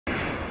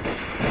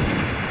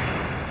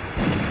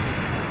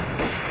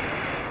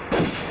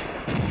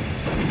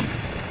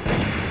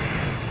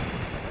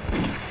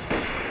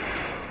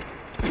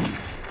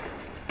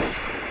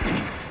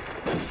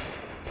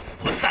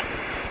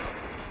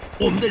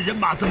我们的人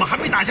马怎么还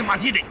没打下马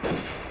蹄里？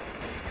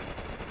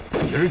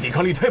敌人抵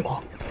抗力太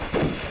猛。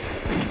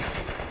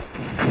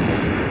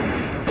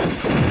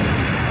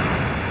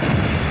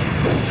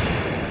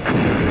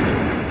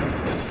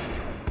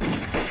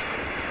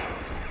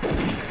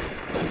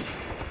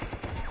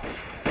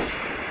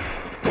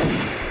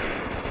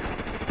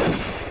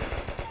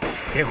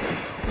天虎，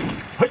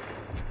嘿，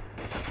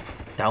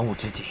当务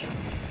之急，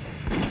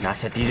拿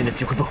下敌人的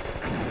指挥部。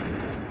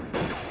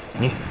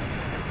你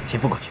先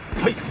锋过去。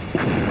嘿，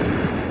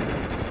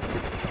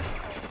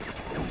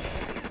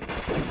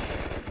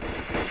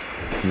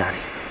那里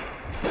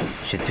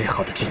是最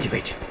好的狙击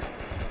位置。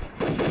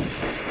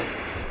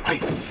嘿。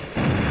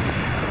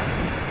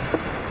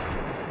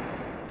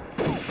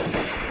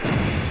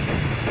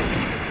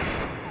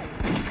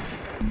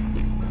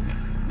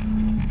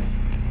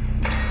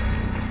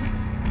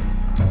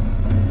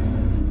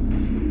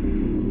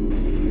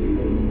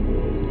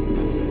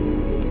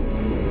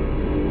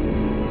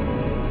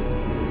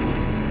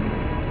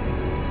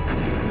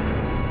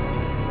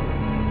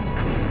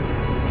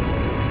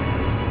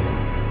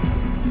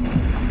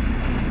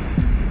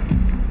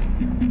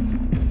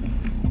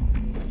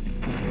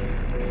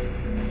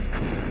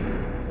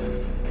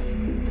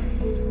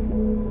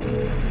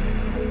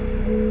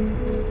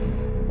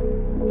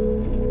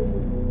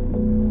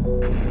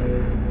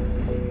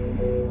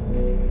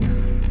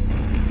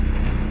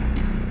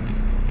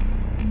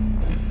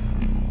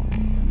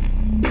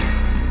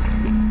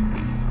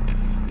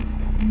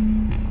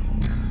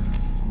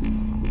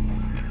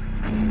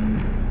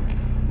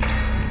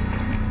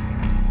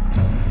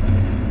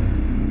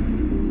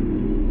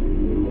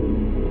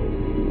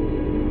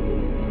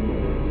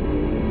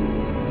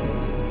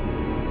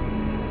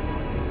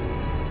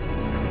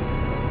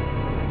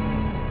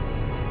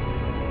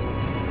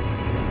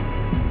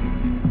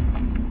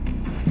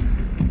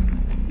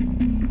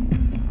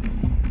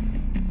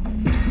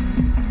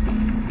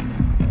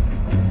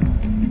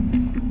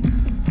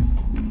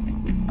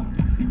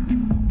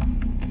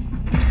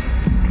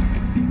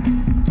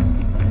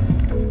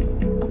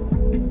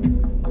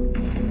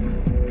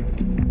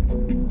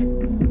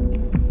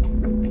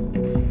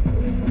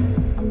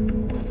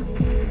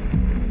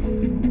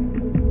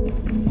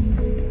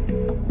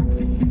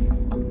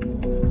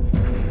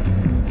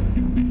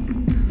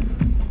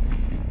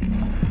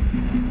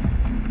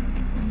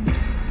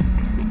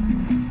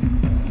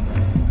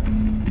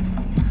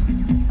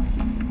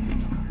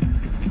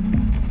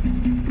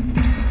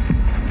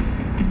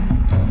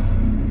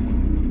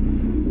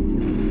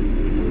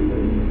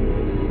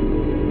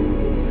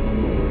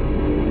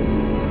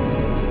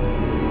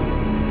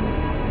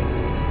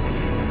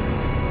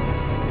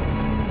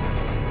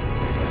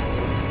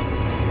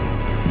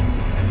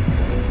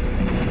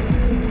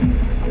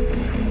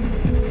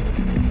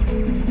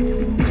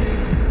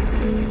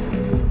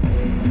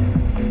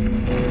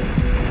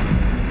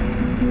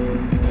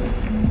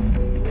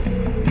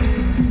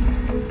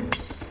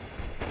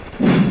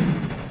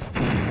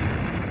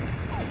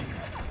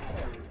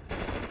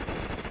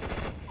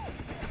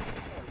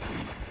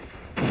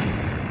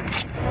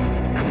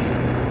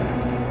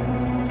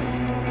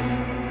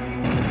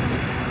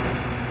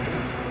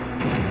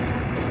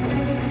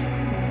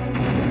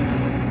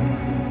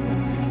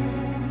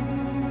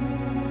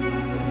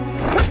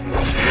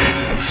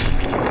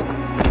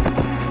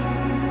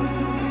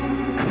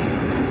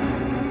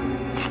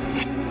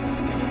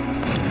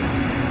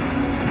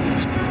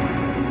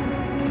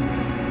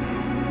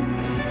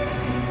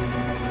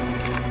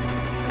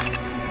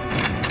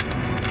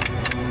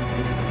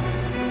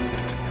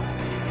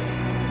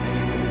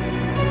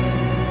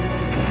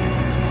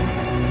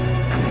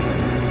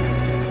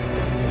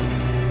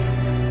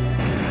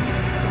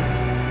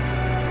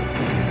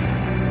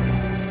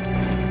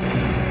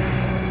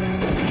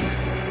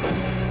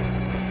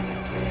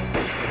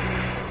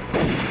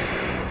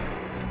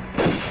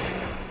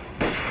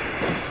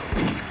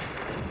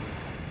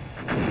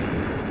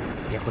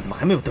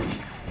 还没有动静，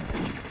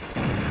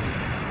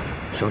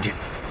守军，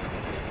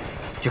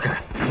去看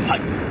看。嗨，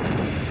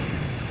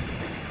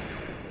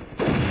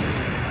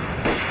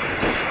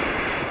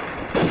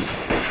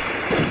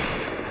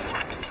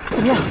怎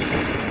么样？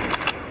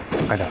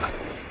挨打了，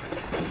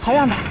还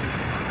让打？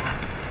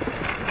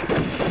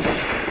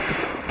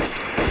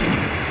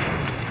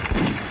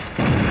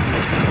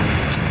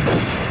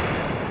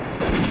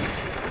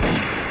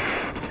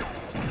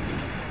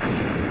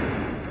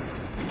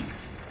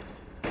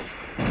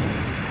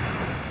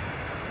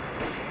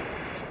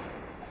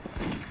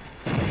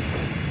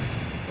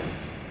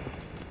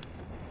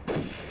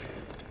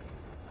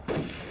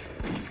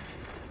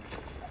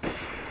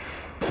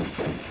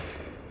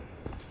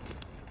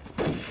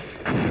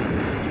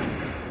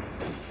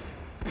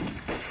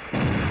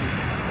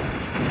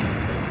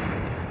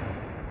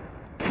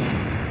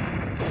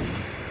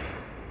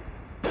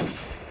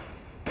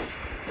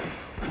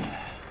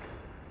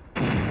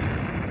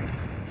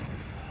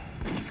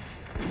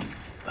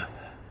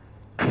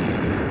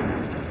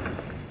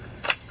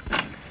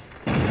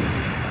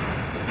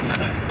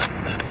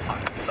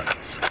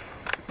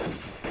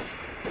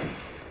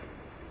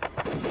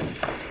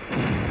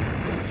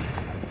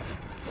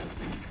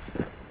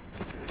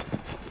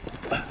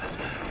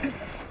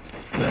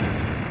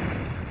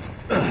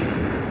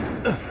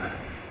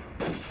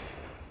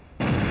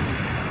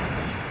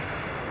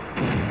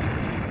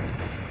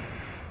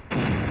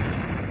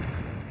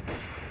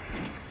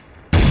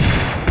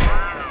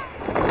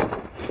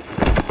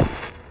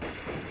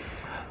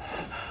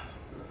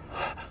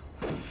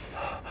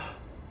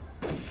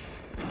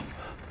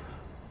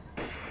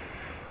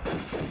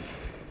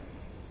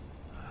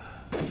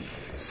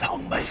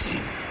么行？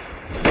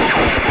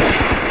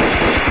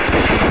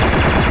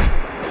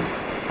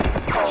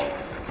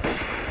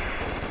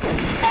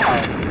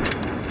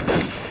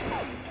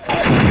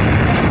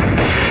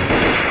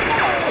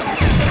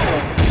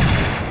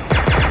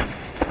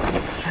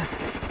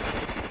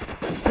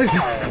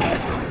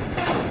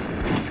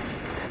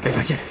被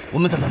发现了，我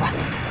们怎么办？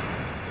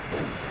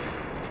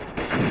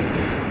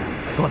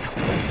跟我走。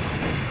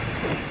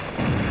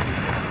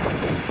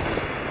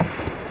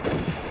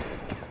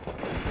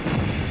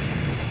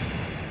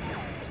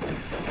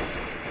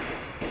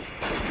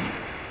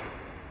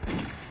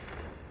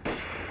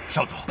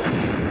少佐，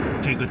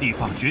这个地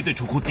方绝对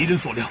出乎敌人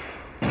所料。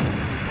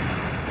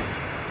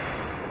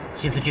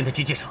新四军的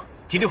狙击手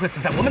绝对会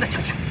死在我们的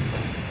枪下。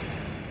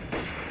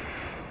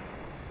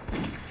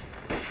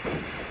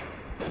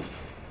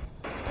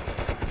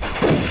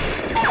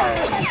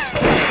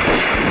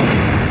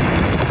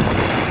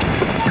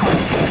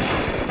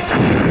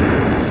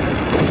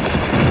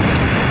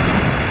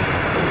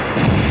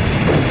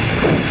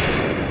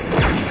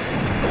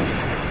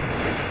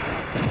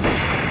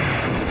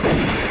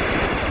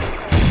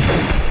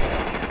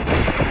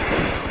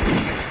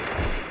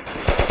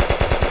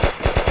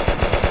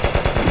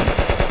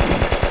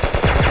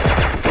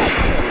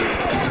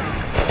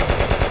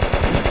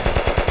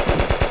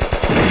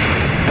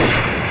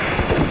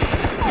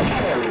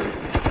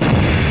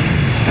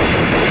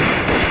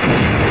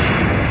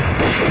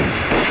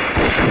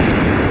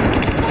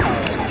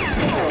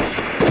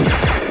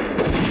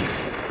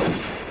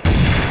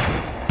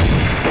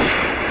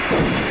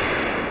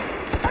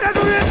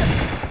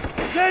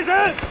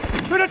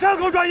对着枪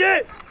口转移，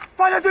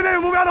发现对面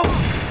有目标的话，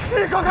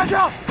立刻开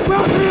枪，不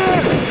要迟疑。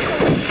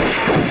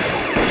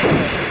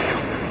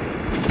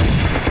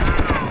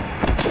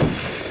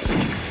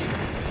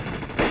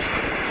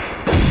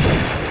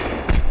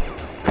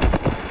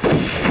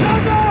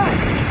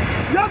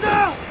杨子，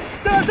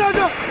再上去，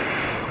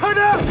快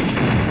点！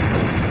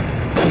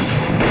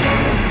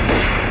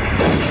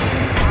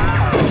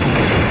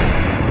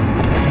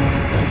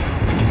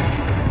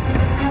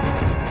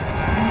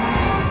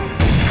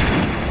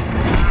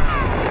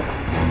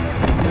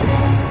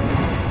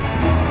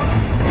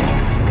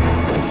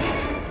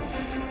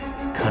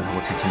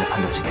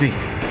是对的，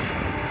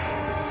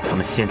他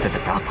们现在的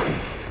打法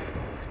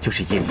就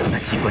是隐藏在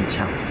机关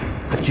枪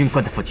和军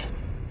官的附近，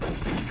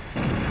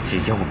只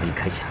要我们一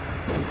开枪，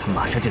他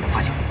马上就能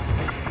发现我们。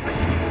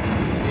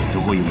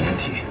如果有掩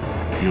体，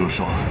比如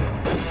说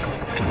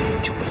这里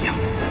就不一样。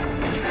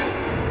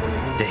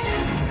对，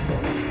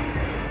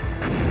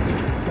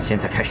现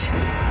在开始，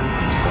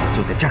我们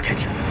就在这儿开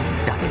枪，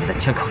让你们的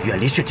枪口远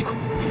离射击孔，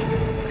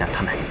让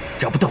他们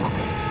找不到我们，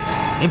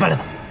明白了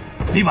吗？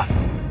明白。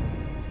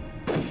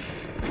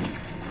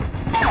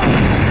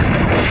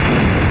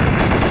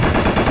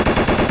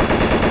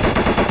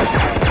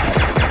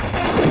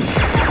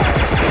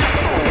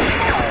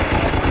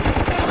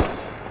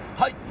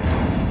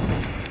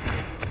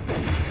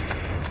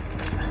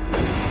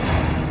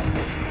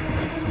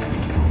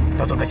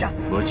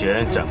目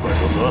前战况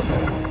如何？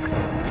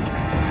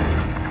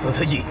何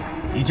策翼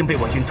已经被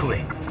我军突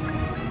围，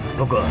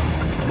不过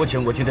目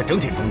前我军的整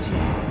体攻击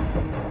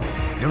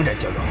仍然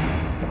较弱。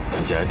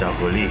加大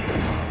火力，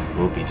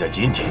务必在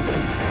今天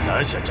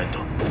拿下战斗。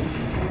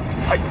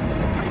嗨，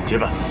去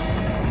吧。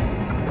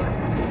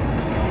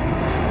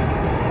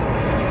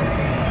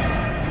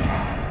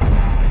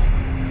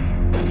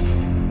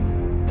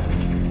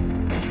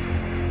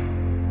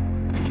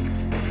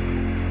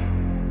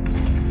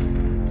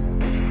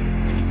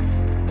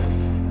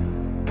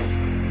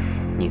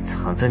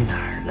藏在哪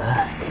儿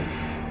了，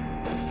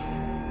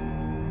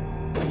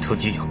突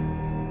击勇？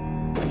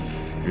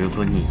如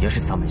果你要是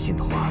丧门星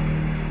的话，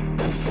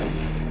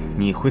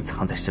你会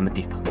藏在什么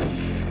地方？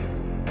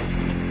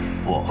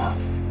我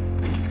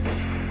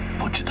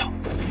不知道。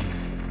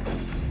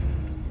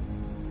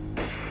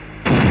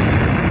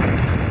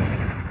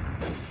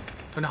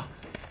团长，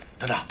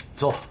团长，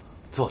坐。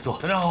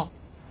团长好，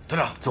团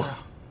长坐。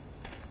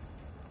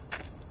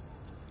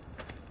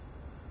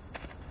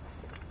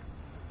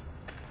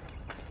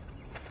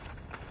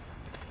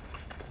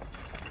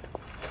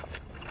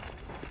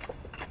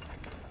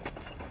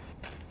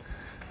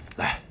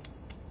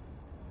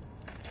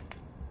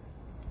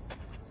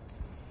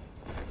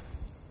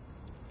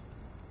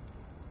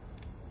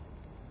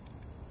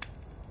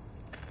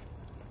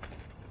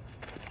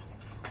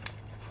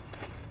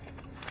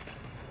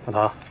大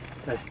堂，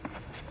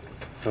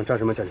让战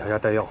士们检查一下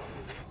弹药，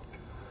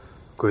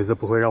鬼子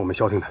不会让我们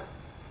消停的，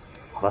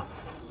好吧？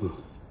嗯。